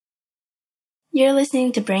You're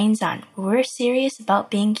listening to Brains On. We're serious about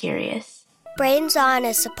being curious. Brains On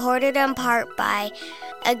is supported in part by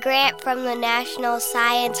a grant from the National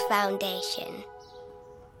Science Foundation.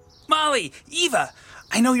 Molly, Eva,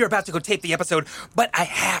 I know you're about to go tape the episode, but I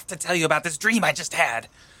have to tell you about this dream I just had.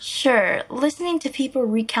 Sure, listening to people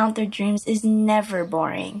recount their dreams is never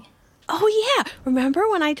boring. Oh, yeah. Remember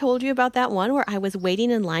when I told you about that one where I was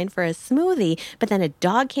waiting in line for a smoothie, but then a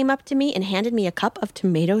dog came up to me and handed me a cup of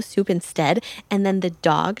tomato soup instead, and then the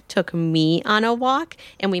dog took me on a walk,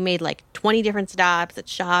 and we made like 20 different stops at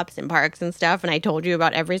shops and parks and stuff, and I told you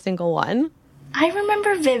about every single one? I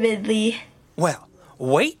remember vividly. Well,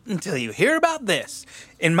 wait until you hear about this.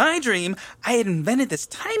 In my dream, I had invented this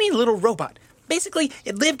tiny little robot. Basically,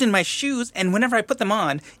 it lived in my shoes, and whenever I put them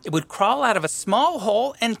on, it would crawl out of a small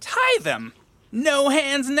hole and tie them. No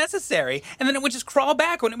hands necessary, and then it would just crawl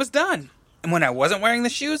back when it was done. And when I wasn't wearing the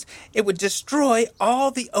shoes, it would destroy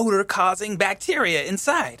all the odor-causing bacteria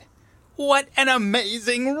inside. What an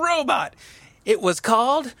amazing robot! It was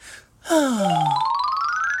called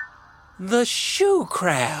the shoe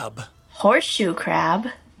crab. Horseshoe crab?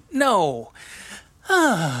 No.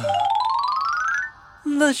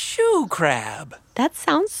 The shoe crab. That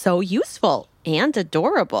sounds so useful and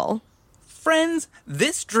adorable. Friends,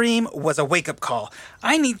 this dream was a wake-up call.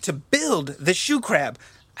 I need to build the shoe crab.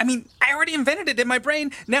 I mean, I already invented it in my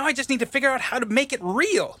brain. Now I just need to figure out how to make it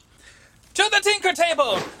real. To the tinker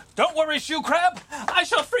table! Don't worry, shoe crab. I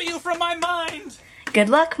shall free you from my mind. Good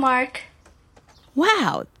luck, Mark.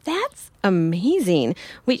 Wow, that's amazing.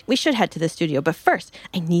 We should head to the studio, but first,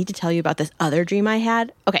 I need to tell you about this other dream I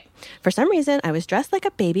had. Okay, for some reason, I was dressed like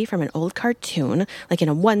a baby from an old cartoon, like in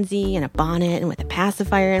a onesie and a bonnet and with a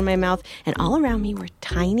pacifier in my mouth, and all around me were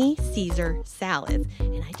tiny Caesar salads,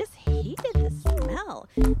 and I just hated the smell.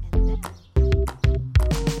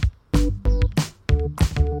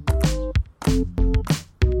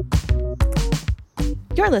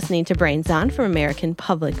 You're listening to Brains On from American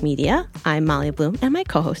Public Media. I'm Molly Bloom, and my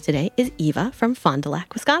co-host today is Eva from Fond du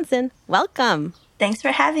Lac, Wisconsin. Welcome. Thanks for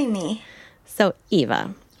having me. So,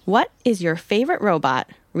 Eva, what is your favorite robot,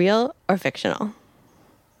 real or fictional?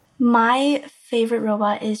 My favorite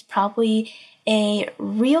robot is probably a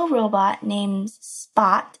real robot named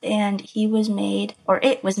Spot, and it was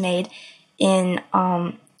made in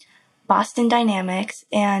Boston Dynamics,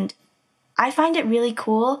 and I find it really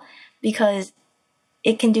cool because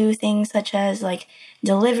it can do things such as like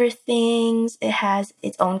deliver things. It has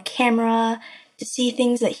its own camera to see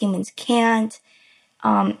things that humans can't.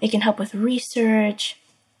 It can help with research.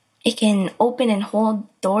 It can open and hold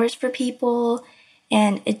doors for people.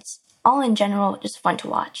 And it's all in general just fun to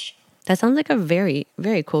watch. That sounds like a very,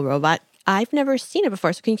 very cool robot. I've never seen it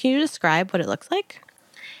before. So can you describe what it looks like?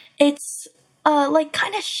 It's like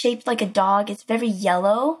kind of shaped like a dog. It's very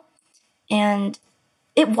yellow. And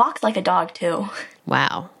it walks like a dog too.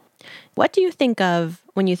 Wow. What do you think of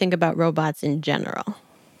when you think about robots in general?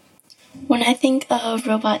 When I think of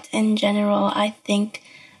robots in general, I think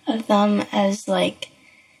of them as like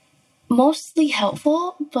mostly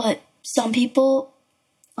helpful, but some people,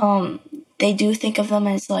 they do think of them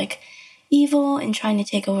as like evil and trying to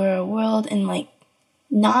take over our world and like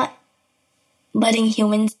not letting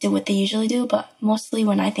humans do what they usually do. But mostly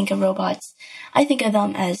when I think of robots, I think of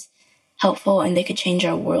them as helpful and they could change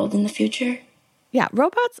our world in the future. Yeah,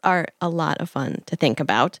 robots are a lot of fun to think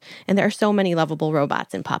about, and there are so many lovable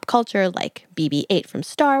robots in pop culture like BB-8 from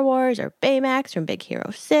Star Wars, or Baymax from Big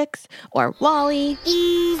Hero 6, or WALL-E.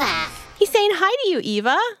 Eva. He's saying hi to you,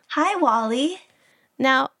 Eva. Hi, WALL-E.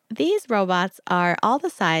 Now, these robots are all the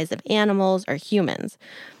size of animals or humans,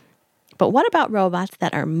 but what about robots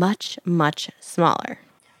that are much, much smaller?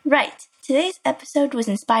 Right. Today's episode was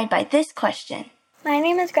inspired by this question. My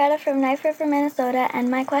name is Greta from Knife River, Minnesota,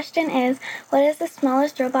 and my question is, what is the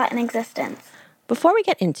smallest robot in existence? Before we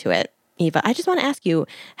get into it, Eva, I just want to ask you,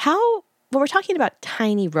 when we're talking about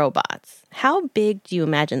tiny robots, how big do you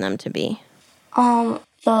imagine them to be?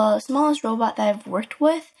 The smallest robot that I've worked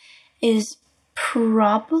with is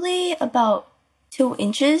probably about 2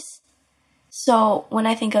 inches. So when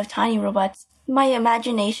I think of tiny robots, my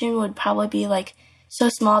imagination would probably be like so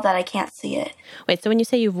small that I can't see it. Wait, so when you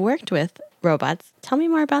say you've worked with robots, tell me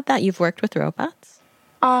more about that. You've worked with robots?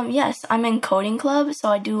 Yes, I'm in coding club, so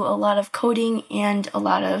I do a lot of coding and a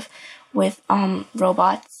lot of with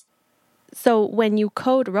robots. So when you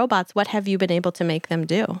code robots, what have you been able to make them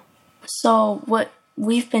do? So what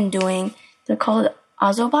we've been doing, they're called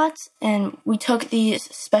Ozobots, and we took these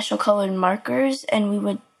special colored markers and we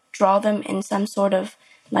would draw them in some sort of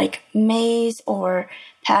like maze or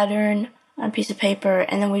pattern on a piece of paper,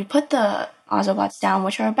 and then we'd put the Ozobots down,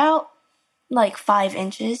 which are about like 5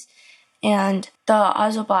 inches, and the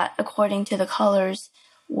Ozobot, according to the colors,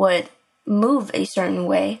 would move a certain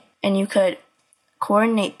way, and you could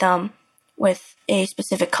coordinate them with a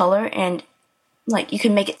specific color, and like you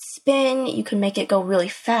can make it spin, you can make it go really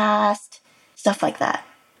fast, stuff like that.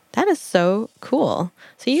 That is so cool.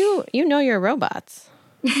 So you know your robots.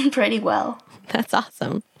 Pretty well. That's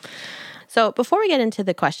awesome. So before we get into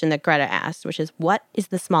the question that Greta asked, which is what is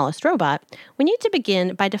the smallest robot, we need to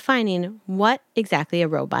begin by defining what exactly a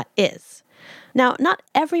robot is. Now, not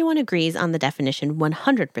everyone agrees on the definition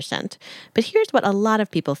 100%, but here's what a lot of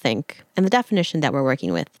people think and the definition that we're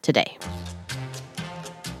working with today.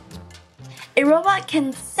 A robot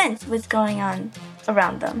can sense what's going on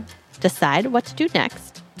around them, Decide what to do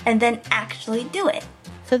next. and then actually do it.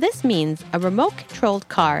 So this means a remote-controlled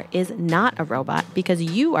car is not a robot because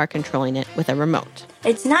you are controlling it with a remote.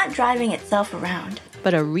 It's not driving itself around.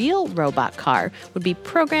 But a real robot car would be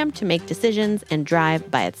programmed to make decisions and drive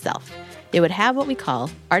by itself. It would have what we call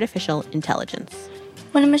artificial intelligence.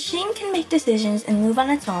 When a machine can make decisions and move on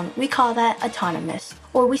its own, we call that autonomous,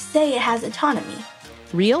 or we say it has autonomy.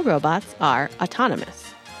 Real robots are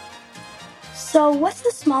autonomous. So what's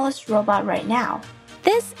the smallest robot right now?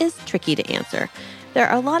 This is tricky to answer. There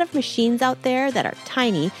are a lot of machines out there that are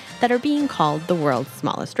tiny that are being called the world's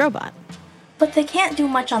smallest robot. But they can't do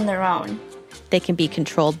much on their own. They can be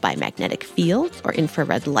controlled by magnetic fields or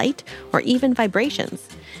infrared light or even vibrations.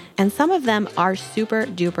 And some of them are super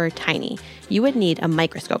duper tiny. You would need a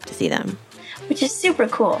microscope to see them. Which is super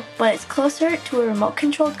cool, but it's closer to a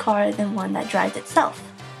remote-controlled car than one that drives itself.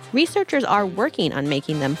 Researchers are working on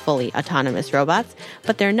making them fully autonomous robots,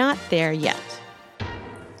 but they're not there yet.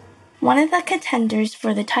 One of the contenders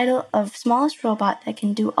for the title of smallest robot that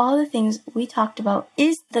can do all the things we talked about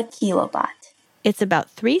is the Kilobot. It's about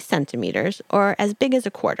 3 centimeters, or as big as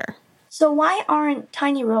a quarter. So why aren't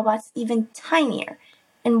tiny robots even tinier?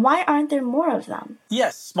 And why aren't there more of them?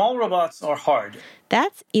 Yes, small robots are hard.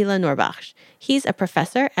 That's Ila Norbach. He's a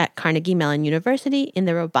professor at Carnegie Mellon University in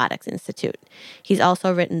the Robotics Institute. He's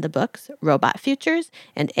also written the books Robot Futures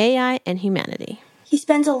and AI and Humanity. He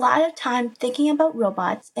spends a lot of time thinking about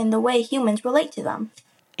robots and the way humans relate to them.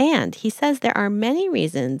 And he says there are many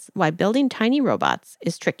reasons why building tiny robots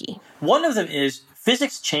is tricky. One of them is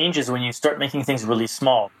physics changes when you start making things really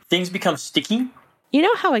small. Things become sticky. You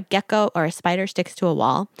know how a gecko or a spider sticks to a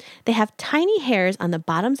wall? They have tiny hairs on the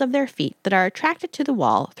bottoms of their feet that are attracted to the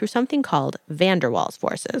wall through something called van der Waals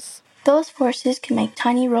forces. Those forces can make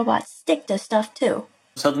tiny robots stick to stuff too.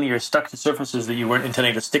 Suddenly you're stuck to surfaces that you weren't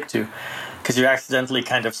intending to stick to because you're accidentally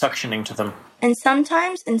kind of suctioning to them. And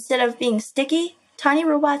sometimes, instead of being sticky, tiny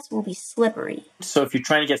robots will be slippery. So if you're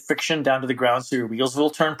trying to get friction down to the ground so your wheels will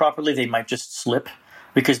turn properly, they might just slip.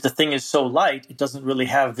 Because the thing is so light, it doesn't really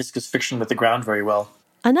have viscous friction with the ground very well.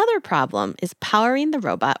 Another problem is powering the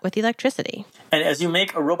robot with electricity. And as you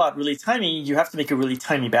make a robot really tiny, you have to make a really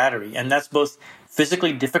tiny battery. And that's both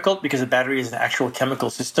physically difficult because a battery is an actual chemical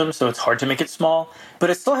system, so it's hard to make it small. But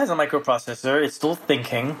it still has a microprocessor. It's still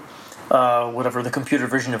thinking, whatever the computer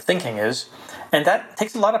version of thinking is. And that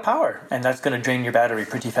takes a lot of power. And that's going to drain your battery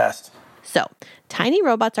pretty fast. So, tiny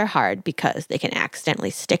robots are hard because they can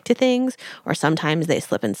accidentally stick to things, or sometimes they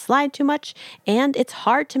slip and slide too much, and it's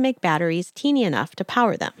hard to make batteries teeny enough to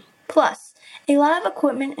power them. Plus, a lot of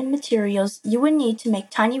equipment and materials you would need to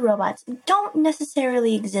make tiny robots don't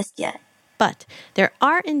necessarily exist yet. But there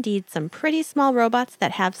are indeed some pretty small robots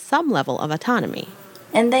that have some level of autonomy.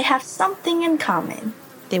 And they have something in common.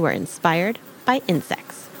 They were inspired by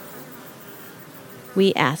insects.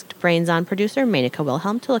 We asked Brains On producer Menaka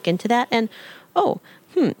Wilhelm to look into that, and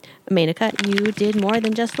Menaka, you did more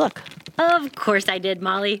than just look. Of course I did,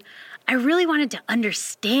 Molly. I really wanted to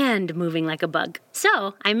understand moving like a bug.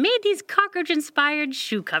 So I made these cockroach-inspired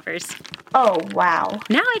shoe covers. Oh, wow.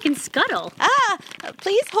 Now I can scuttle.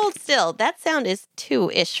 Please hold still. That sound is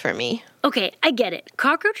too-ish for me. Okay, I get it.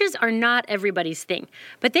 Cockroaches are not everybody's thing,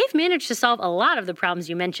 but they've managed to solve a lot of the problems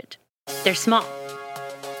you mentioned. They're small.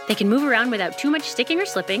 They can move around without too much sticking or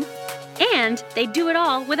slipping, and they do it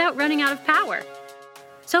all without running out of power.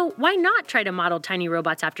 So why not try to model tiny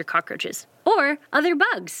robots after cockroaches or other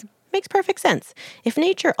bugs? Makes perfect sense. If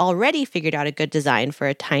nature already figured out a good design for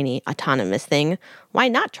a tiny, autonomous thing, why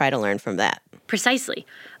not try to learn from that? Precisely.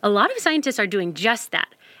 A lot of scientists are doing just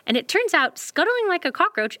that. And it turns out scuttling like a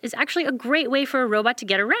cockroach is actually a great way for a robot to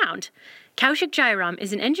get around. Kaushik Jairam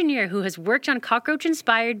is an engineer who has worked on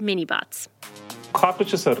cockroach-inspired mini-bots.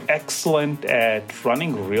 Cockroaches are excellent at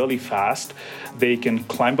running really fast. They can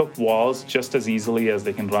climb up walls just as easily as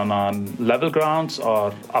they can run on level grounds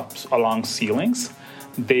or up along ceilings.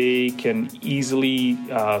 They can easily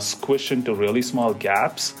squish into really small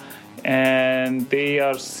gaps, and they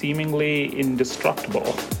are seemingly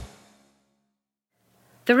indestructible.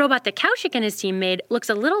 The robot that Kaushik and his team made looks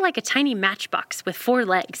a little like a tiny matchbox with 4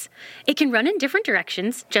 legs. It can run in different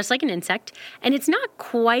directions, just like an insect, and it's not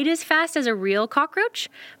quite as fast as a real cockroach,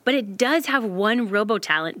 but it does have one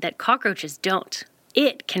robo-talent that cockroaches don't.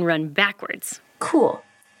 It can run backwards. Cool.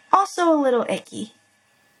 Also a little icky.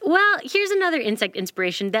 Well, here's another insect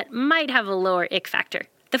inspiration that might have a lower ick factor.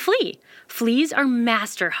 The flea. Fleas are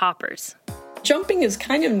master hoppers. Jumping is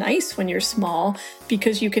kind of nice when you're small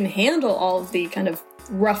because you can handle all of the kind of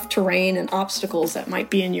rough terrain and obstacles that might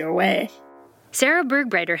be in your way. Sarah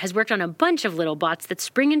Bergbrighter has worked on a bunch of little bots that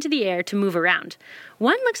spring into the air to move around.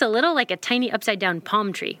 One looks a little like a tiny upside-down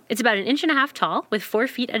palm tree. It's about 1.5 inches tall with 4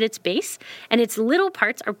 feet at its base, and its little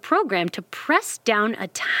parts are programmed to press down a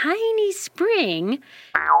tiny spring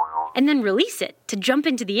and then release it to jump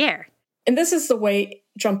into the air. And this is the way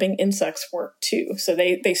jumping insects work too. So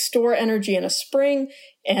they store energy in a spring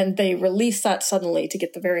and they release that suddenly to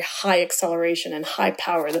get the very high acceleration and high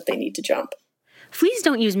power that they need to jump. Fleas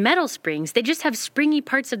don't use metal springs, they just have springy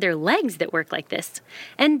parts of their legs that work like this.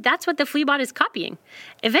 And that's what the Fleabot is copying.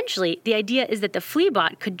 Eventually, the idea is that the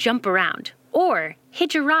Fleabot could jump around, or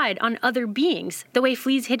hitch a ride on other beings, the way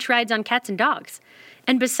fleas hitch rides on cats and dogs.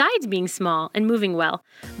 And besides being small and moving well,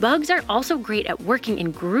 bugs are also great at working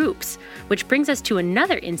in groups, which brings us to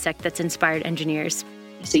another insect that's inspired engineers.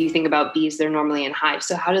 So you think about bees, they're normally in hives.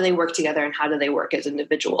 So how do they work together and how do they work as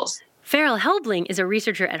individuals? Farrell Helbling is a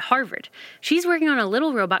researcher at Harvard. She's working on a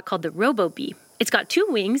little robot called the RoboBee. It's got 2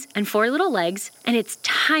 wings and 4 little legs, and it's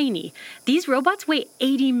tiny. These robots weigh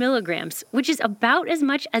 80 milligrams, which is about as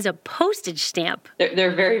much as a postage stamp.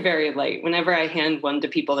 They're very, very light. Whenever I hand one to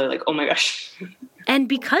people, they're like, oh my gosh. And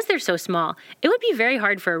because they're so small, it would be very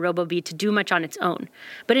hard for a RoboBee to do much on its own.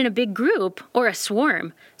 But in a big group, or a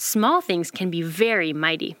swarm, small things can be very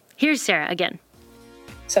mighty. Here's Sarah again.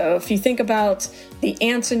 So if you think about the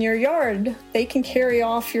ants in your yard, they can carry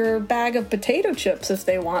off your bag of potato chips if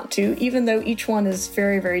they want to, even though each one is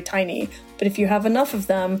very, very tiny. But if you have enough of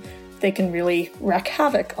them, they can really wreak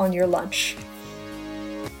havoc on your lunch.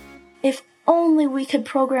 If only we could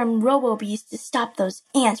program RoboBees to stop those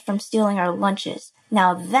ants from stealing our lunches.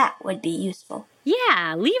 Now that would be useful.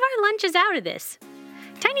 Yeah, leave our lunches out of this.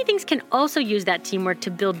 Tiny things can also use that teamwork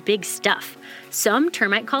to build big stuff. Some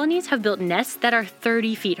termite colonies have built nests that are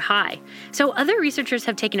 30 feet high. So other researchers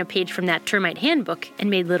have taken a page from that termite handbook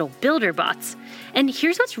and made little builder bots. And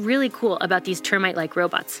here's what's really cool about these termite-like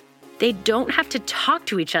robots. They don't have to talk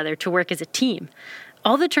to each other to work as a team.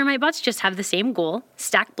 All the termite bots just have the same goal,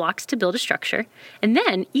 stack blocks to build a structure, and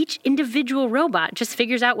then each individual robot just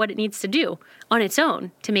figures out what it needs to do on its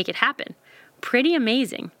own to make it happen. Pretty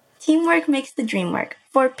amazing. Teamwork makes the dream work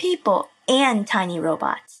for people and tiny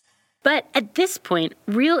robots. But at this point,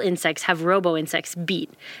 real insects have robo-insects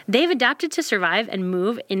beat. They've adapted to survive and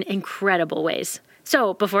move in incredible ways.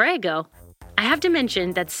 So before I go, I have to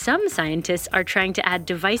mention that some scientists are trying to add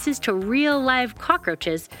devices to real live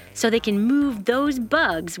cockroaches so they can move those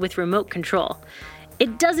bugs with remote control.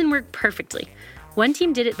 It doesn't work perfectly. One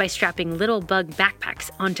team did it by strapping little bug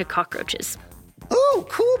backpacks onto cockroaches. Ooh,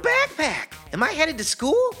 cool backpack. Am I headed to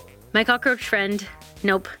school? My cockroach friend,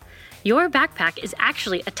 nope. Your backpack is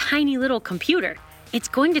actually a tiny little computer. It's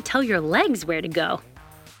going to tell your legs where to go.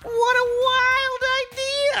 What a wild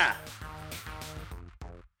idea!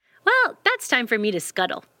 Well, that's time for me to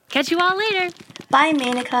scuttle. Catch you all later. Bye,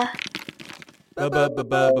 Manika.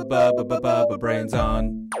 Brains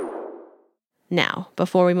on. Now,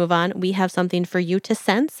 before we move on, we have something for you to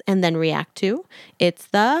sense and then react to. It's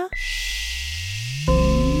the...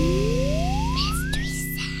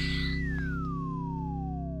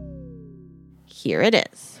 Here it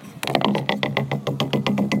is.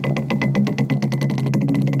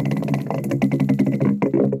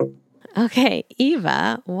 Okay,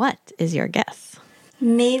 Eva, what is your guess?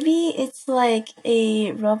 Maybe it's like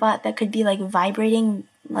a robot that could be like vibrating,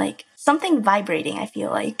 like something vibrating, I feel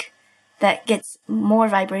like, that gets more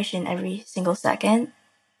vibration every single second.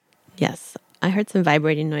 Yes, I heard some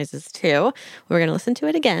vibrating noises too. We're going to listen to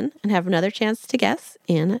it again and have another chance to guess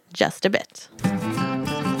in just a bit.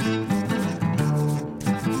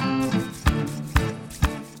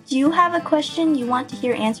 Do you have a question you want to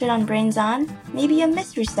hear answered on Brains On? Maybe a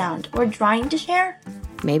mystery sound or drawing to share?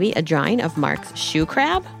 Maybe a drawing of Mark's shoe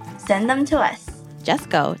crab? Send them to us. Just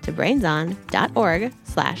go to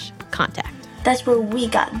brainson.org/contact. That's where we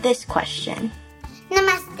got this question.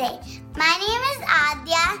 Namaste. My name is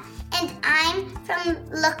Adya, and I'm from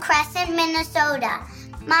La Crescent, Minnesota.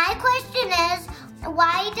 My question is,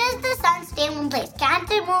 why does the sun stay in one place?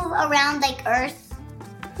 Can't it move around like Earth?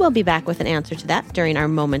 We'll be back with an answer to that during our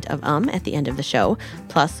moment of at the end of the show.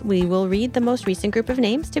 Plus, we will read the most recent group of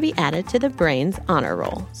names to be added to the Brains Honor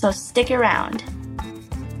Roll. So stick around.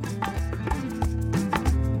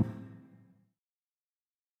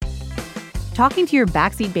 Talking to your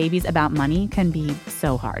backseat babies about money can be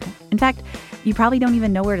so hard. In fact, you probably don't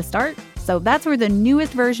even know where to start. So that's where the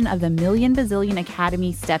newest version of the Million Bazillion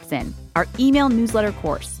Academy steps in, our email newsletter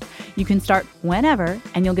course. You can start whenever,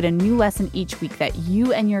 and you'll get a new lesson each week that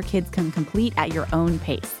you and your kids can complete at your own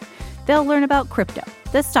pace. They'll learn about crypto,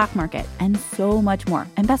 the stock market, and so much more.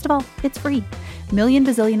 And best of all, it's free. Million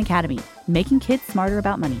Bazillion Academy, making kids smarter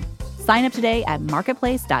about money. Sign up today at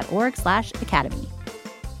marketplace.org/academy.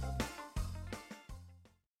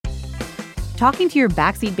 Talking to your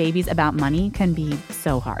backseat babies about money can be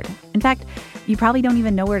so hard. In fact, you probably don't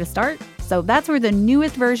even know where to start. So that's where the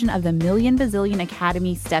newest version of the Million Bazillion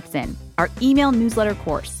Academy steps in, our email newsletter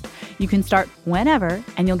course. You can start whenever,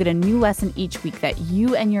 and you'll get a new lesson each week that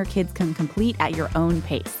you and your kids can complete at your own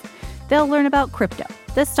pace. They'll learn about crypto,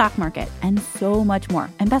 the stock market, and so much more.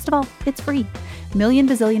 And best of all, it's free. Million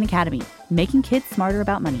Bazillion Academy, making kids smarter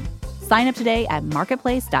about money. Sign up today at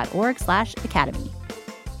marketplace.org/academy.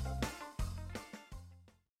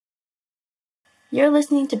 You're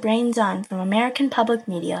listening to Brains On from American Public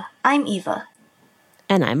Media. I'm Eva.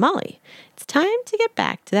 And I'm Molly. It's time to get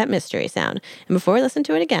back to that mystery sound. And before we listen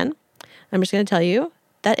to it again, I'm just going to tell you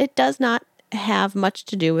that it does not have much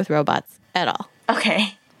to do with robots at all.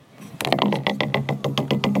 Okay.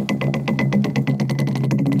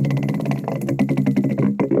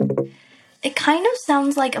 It kind of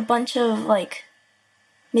sounds like a bunch of,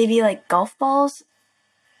 maybe golf balls.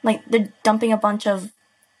 Like they're dumping a bunch of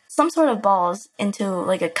some sort of balls into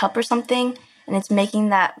a cup or something, and it's making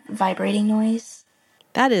that vibrating noise.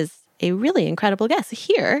 That is a really incredible guess.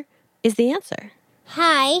 Here is the answer.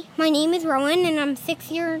 Hi, my name is Rowan, and I'm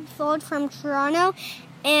 6 years old from Toronto,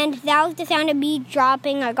 and that was the sound of me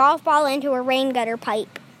dropping a golf ball into a rain gutter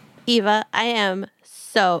pipe. Eva, I am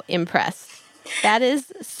so impressed. That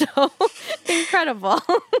is so incredible.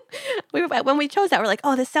 When we chose that, we're like,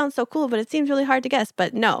 oh, this sounds so cool, but it seems really hard to guess.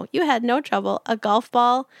 But no, you had no trouble. A golf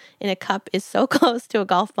ball in a cup is so close to a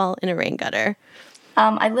golf ball in a rain gutter.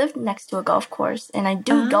 I live next to a golf course, and I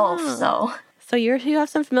do golf, so... So you have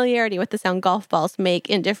some familiarity with the sound golf balls make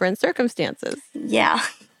in different circumstances. Yeah.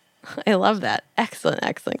 I love that. Excellent,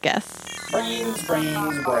 excellent guess. Brains.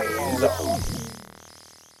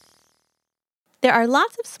 There are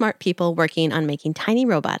lots of smart people working on making tiny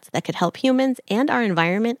robots that could help humans and our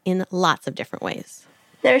environment in lots of different ways.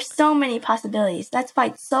 There are so many possibilities. That's why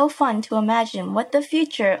it's so fun to imagine what the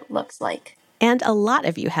future looks like. And a lot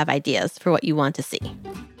of you have ideas for what you want to see.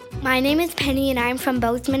 My name is Penny, and I'm from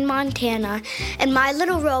Bozeman, Montana. And my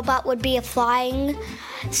little robot would be a flying,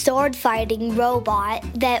 sword-fighting robot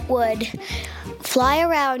that would fly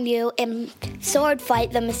around you and sword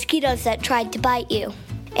fight the mosquitoes that tried to bite you.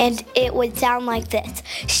 And it would sound like this.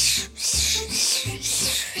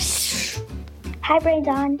 Hi, Brains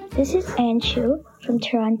On. This is Anshu from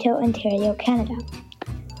Toronto, Ontario, Canada.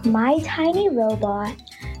 My tiny robot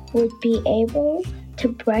would be able to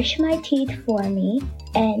brush my teeth for me,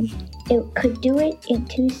 and it could do it in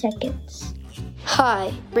 2 seconds.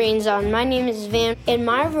 Hi, Brains On. My name is Van, and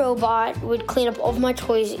my robot would clean up all of my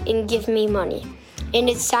toys and give me money. And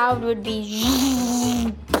its sound would be...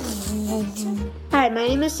 Hi, my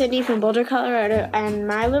name is Sydney from Boulder, Colorado, and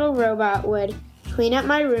my little robot would clean up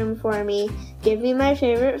my room for me, give me my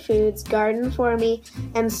favorite foods, garden for me,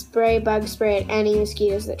 and bug spray at any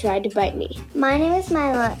mosquitoes that tried to bite me. My name is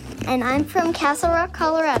Mila, and I'm from Castle Rock,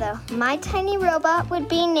 Colorado. My tiny robot would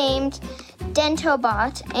be named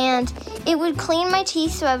Dentobot, and it would clean my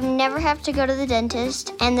teeth so I would never have to go to the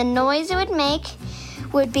dentist, and the noise it would make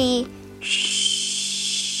would be...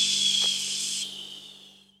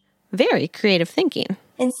 Very creative thinking.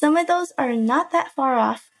 And some of those are not that far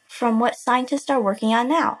off from what scientists are working on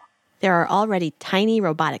now. There are already tiny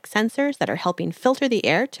robotic sensors that are helping filter the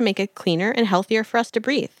air to make it cleaner and healthier for us to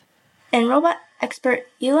breathe. And robot expert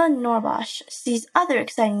Ela Norbosch sees other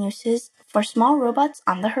exciting uses for small robots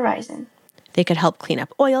on the horizon. They could help clean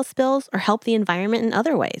up oil spills or help the environment in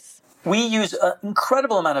other ways. We use an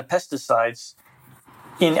incredible amount of pesticides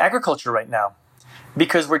in agriculture right now,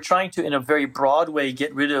 because we're trying to, in a very broad way,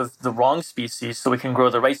 get rid of the wrong species so we can grow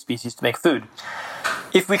the right species to make food.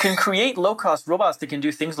 If we can create low-cost robots that can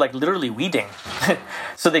do things like literally weeding,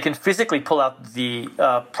 so they can physically pull out the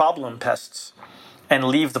problem pests and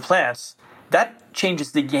leave the plants, that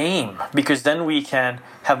changes the game, because then we can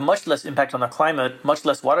have much less impact on the climate, much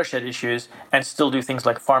less watershed issues, and still do things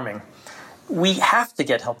like farming. we have to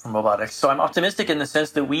get help from robotics. So I'm optimistic in the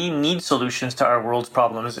sense that we need solutions to our world's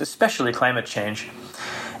problems, especially climate change.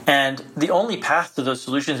 And the only path to those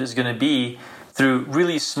solutions is going to be through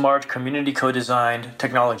really smart, community co-designed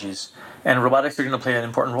technologies. And robotics are going to play an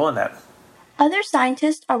important role in that. Other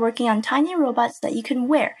scientists are working on tiny robots that you can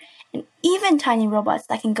wear, and even tiny robots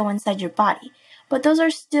that can go inside your body. But those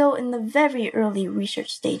are still in the very early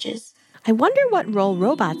research stages. I wonder what role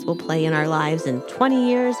robots will play in our lives in 20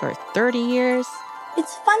 years or 30 years.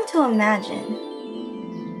 It's fun to imagine.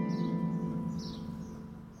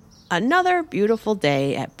 Another beautiful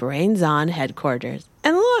day at Brains On headquarters.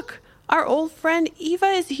 And look, our old friend Eva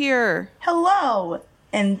is here. Hello,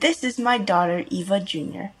 and this is my daughter, Eva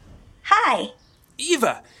Jr. Hi.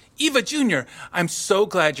 Eva Jr., I'm so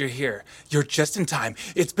glad you're here. You're just in time.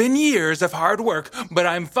 It's been years of hard work, but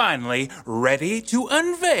I'm finally ready to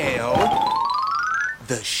unveil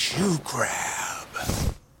the shoe crab.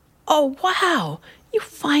 Oh, wow. You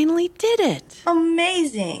finally did it.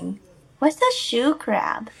 Amazing. What's a shoe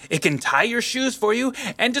crab? It can tie your shoes for you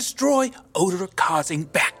and destroy odor-causing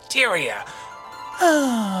bacteria.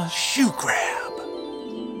 Shoe crab.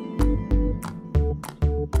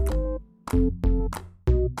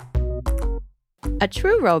 A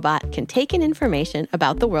true robot can take in information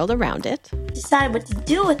about the world around it, decide what to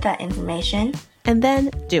do with that information, and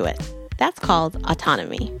then do it. That's called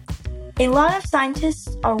autonomy. A lot of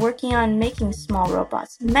scientists are working on making small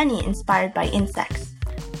robots, many inspired by insects.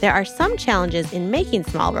 There are some challenges in making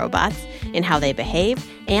small robots, in how they behave,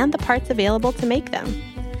 and the parts available to make them.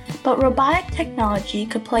 But robotic technology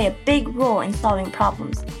could play a big role in solving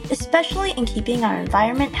problems, especially in keeping our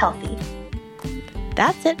environment healthy.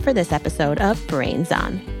 That's it for this episode of Brains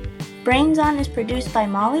On. Brains On is produced by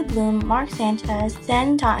Molly Bloom, Mark Sanchez,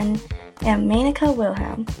 Zen Totten, and Mainika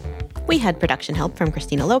Wilhelm. We had production help from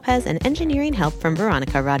Christina Lopez and engineering help from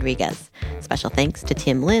Veronica Rodriguez. Special thanks to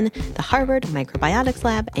Tim Lin, the Harvard Microbiotics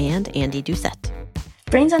Lab, and Andy Doucette.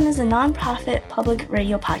 Brains On is a nonprofit public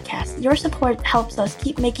radio podcast. Your support helps us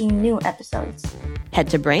keep making new episodes. Head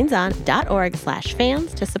to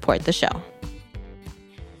brainson.org/fans to support the show.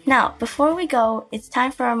 Now, before we go, it's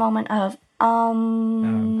time for a moment of Why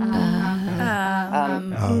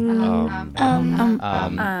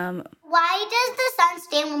does the sun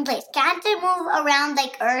stay in one place? Can't it move around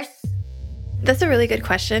like Earth? That's a really good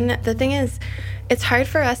question. The thing is, it's hard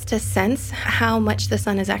for us to sense how much the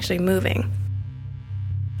sun is actually moving.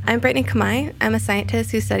 I'm Brittany Kamai. I'm a scientist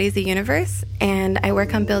who studies the universe, and I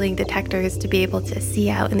work on building detectors to be able to see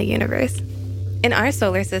out in the universe. In our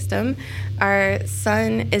solar system, our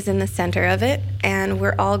sun is in the center of it, and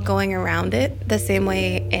we're all going around it the same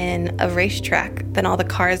way in a racetrack. Then all the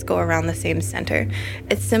cars go around the same center.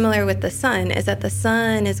 It's similar with the sun, is that the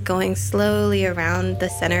sun is going slowly around the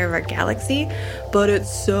center of our galaxy, but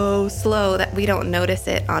it's so slow that we don't notice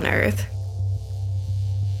it on Earth.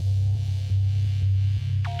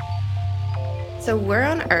 So we're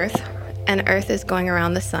on Earth, and Earth is going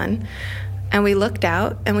around the sun. And we looked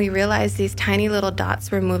out and we realized these tiny little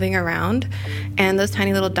dots were moving around, and those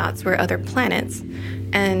tiny little dots were other planets.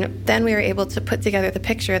 And then we were able to put together the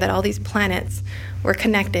picture that all these planets were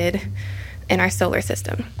connected in our solar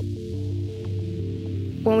system.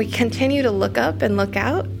 When we continue to look up and look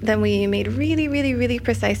out, then we made really, really, really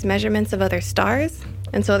precise measurements of other stars,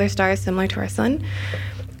 and so other stars similar to our sun.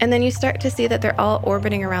 And then you start to see that they're all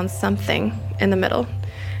orbiting around something in the middle.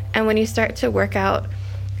 And when you start to work out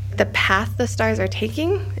the path the stars are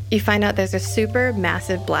taking, you find out there's a super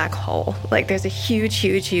massive black hole. Like there's a huge,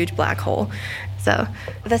 huge, huge black hole. So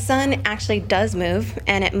the sun actually does move,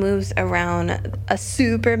 and it moves around a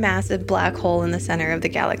super massive black hole in the center of the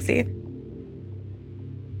galaxy.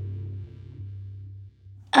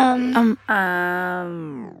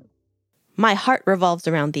 My heart revolves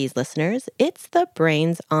around these listeners. It's the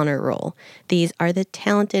Brains Honor Roll. These are the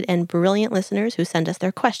talented and brilliant listeners who send us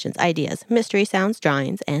their questions, ideas, mystery sounds,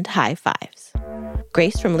 drawings, and high fives.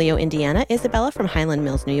 Grace from Leo, Indiana, Isabella from Highland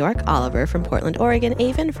Mills, New York, Oliver from Portland, Oregon,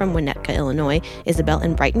 Avon from Winnetka, Illinois, Isabel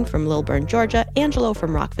and Brighton from Lilburn, Georgia, Angelo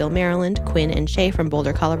from Rockville, Maryland, Quinn and Shay from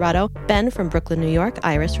Boulder, Colorado, Ben from Brooklyn, New York,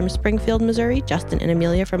 Iris from Springfield, Missouri, Justin and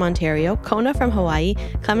Amelia from Ontario, Kona from Hawaii,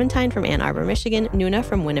 Clementine from Ann Arbor, Michigan, Nuna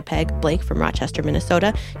from Winnipeg, Blake from Rochester,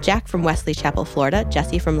 Minnesota, Jack from Wesley Chapel, Florida,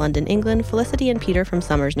 Jesse from London, England, Felicity and Peter from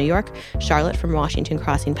Summers, New York, Charlotte from Washington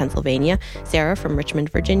Crossing, Pennsylvania, Sarah from Richmond,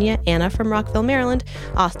 Virginia, Anna from Rockville, Maryland,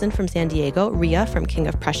 Maryland, Austin from San Diego, Ria from King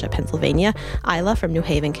of Prussia, Pennsylvania, Isla from New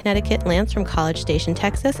Haven, Connecticut, Lance from College Station,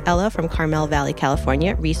 Texas, Ella from Carmel Valley,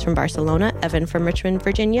 California, Reese from Barcelona, Evan from Richmond,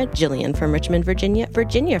 Virginia, Jillian from Richmond, Virginia,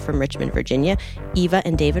 Virginia from Richmond, Virginia, Eva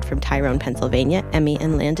and David from Tyrone, Pennsylvania, Emmy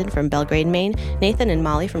and Landon from Belgrade, Maine, Nathan and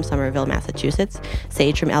Molly from Somerville, Massachusetts,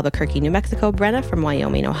 Sage from Albuquerque, New Mexico, Brenna from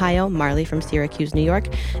Wyoming, Ohio, Marley from Syracuse, New York,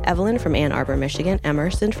 Evelyn from Ann Arbor, Michigan,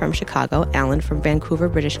 Emerson from Chicago, Alan from Vancouver,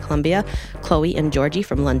 British Columbia, Chloe and Georgie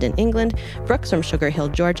from London, England, Brooks from Sugar Hill,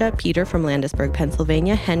 Georgia, Peter from Landisburg,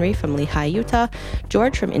 Pennsylvania, Henry from Lehigh, Utah,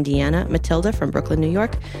 George from Indiana, Matilda from Brooklyn, New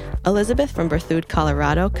York, Elizabeth from Berthoud,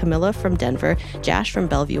 Colorado, Camilla from Denver, Josh from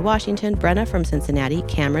Bellevue, Washington, Brenna from Cincinnati,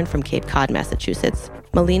 Cameron from Cape Cod, Massachusetts,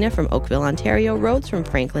 Melina from Oakville, Ontario, Rhodes from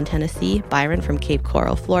Franklin, Tennessee, Byron from Cape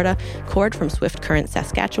Coral, Florida, Cord from Swift Current,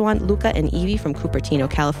 Saskatchewan, Luca and Evie from Cupertino,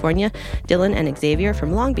 California, Dylan and Xavier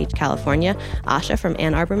from Long Beach, California, Asha from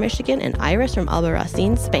Ann Arbor, Michigan, and Iris from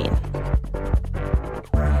Albarracin, Spain.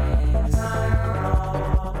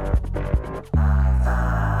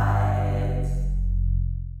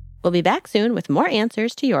 We'll be back soon with more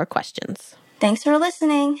answers to your questions. Thanks for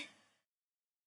listening.